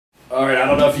Alright, I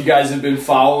don't know if you guys have been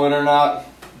following or not,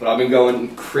 but I've been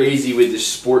going crazy with this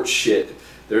sports shit.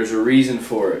 There's a reason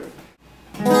for it.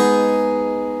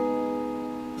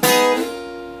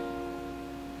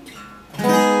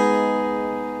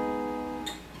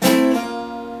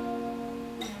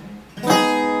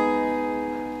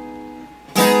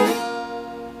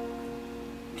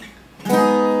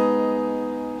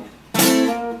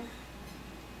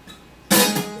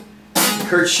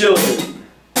 Kurt Schilling,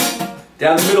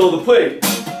 down the middle of the plate.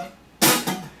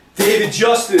 David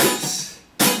Justice,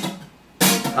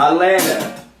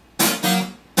 Atlanta.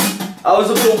 I was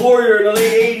a little Warrior in the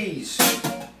late 80s.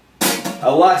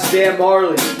 I watched Dan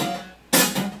Marley.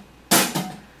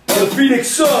 On the Phoenix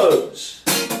Suns.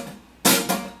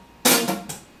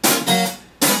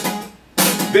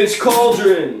 Vince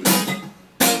Cauldron,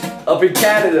 up in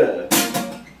Canada.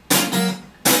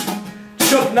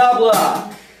 Chuck Knobloch,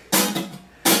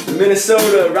 the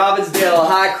Minnesota Robbinsdale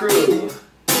High Crew.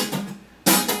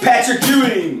 Patrick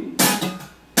Ewing.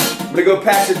 I'm gonna go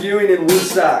Patrick Ewing in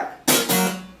Woodstock.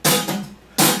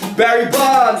 Barry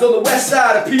Bonds on the west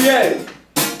side of PA.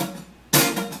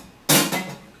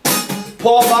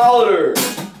 Paul Molitor,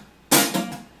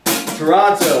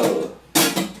 Toronto.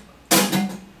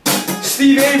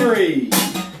 Steve Avery,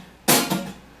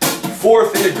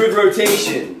 fourth in a good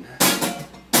rotation.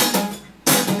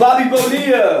 Bobby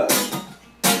Bonilla,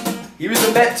 he was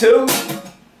a Met too.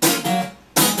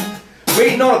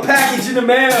 Waiting on a package in the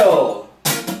mail.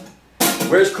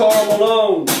 Where's Karl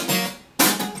Malone?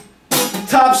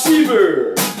 Tom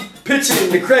Seaver, pitching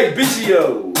to Craig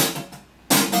Biggio.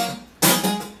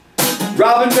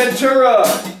 Robin Ventura,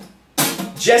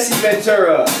 Jesse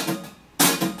Ventura,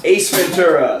 Ace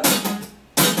Ventura.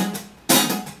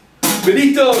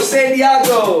 Benito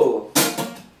Santiago,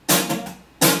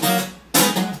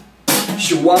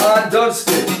 Shawon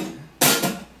Dunston.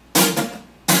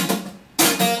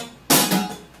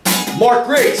 Mark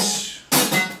Grace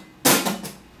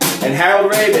and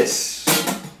Harold Ramis.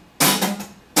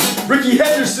 Ricky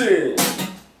Henderson,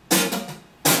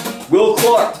 Will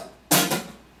Clark,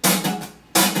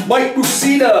 Mike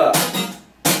Mussina,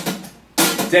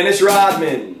 Dennis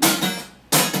Rodman,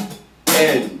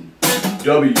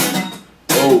 N.W.O.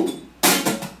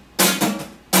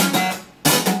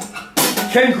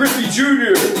 Ken Griffey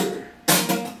Jr.,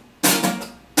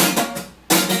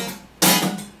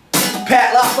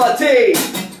 Pat LaFontaine,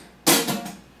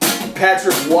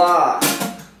 Patrick Waugh,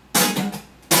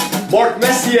 Mark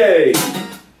Messier,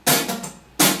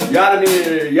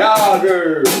 Yadimir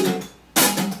Yager,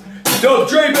 Doug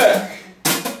Drabeck,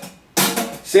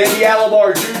 Sandy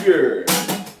Alomar Jr.,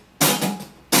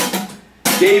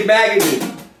 Dave Magadan.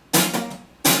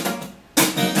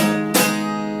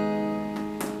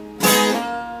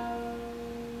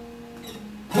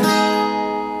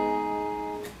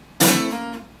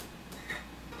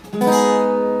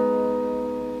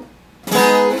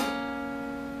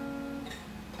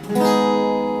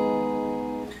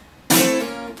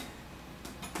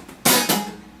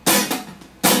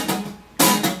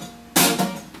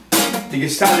 I think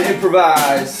it's time to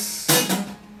improvise.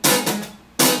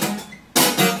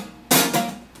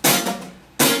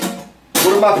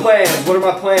 What are my plans? What are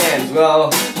my plans?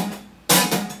 Well,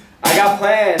 I got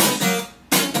plans,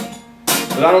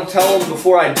 but I don't tell them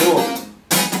before I do them.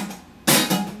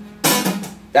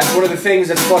 That's one of the things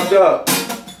that's fucked up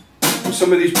with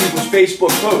some of these people's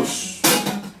Facebook posts.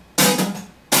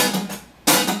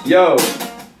 Yo,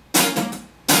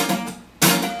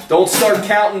 don't start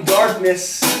counting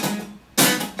darkness.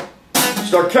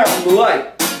 Start counting the light.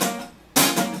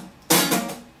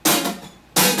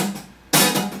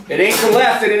 It ain't the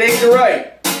left and it ain't the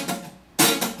right.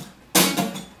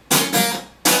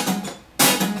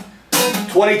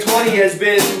 2020 has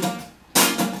been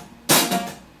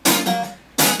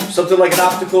something like an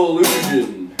optical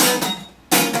illusion.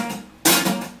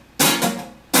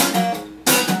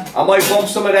 I might bump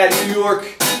some of that New York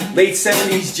late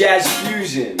 70s jazz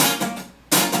fusion.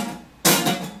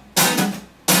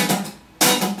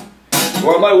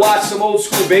 Or I might watch some old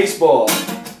school baseball.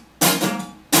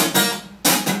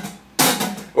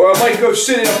 Or I might go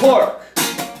sit in a park.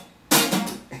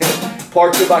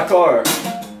 Parked in my car.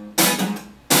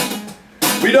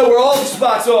 We know where all the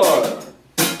spots are.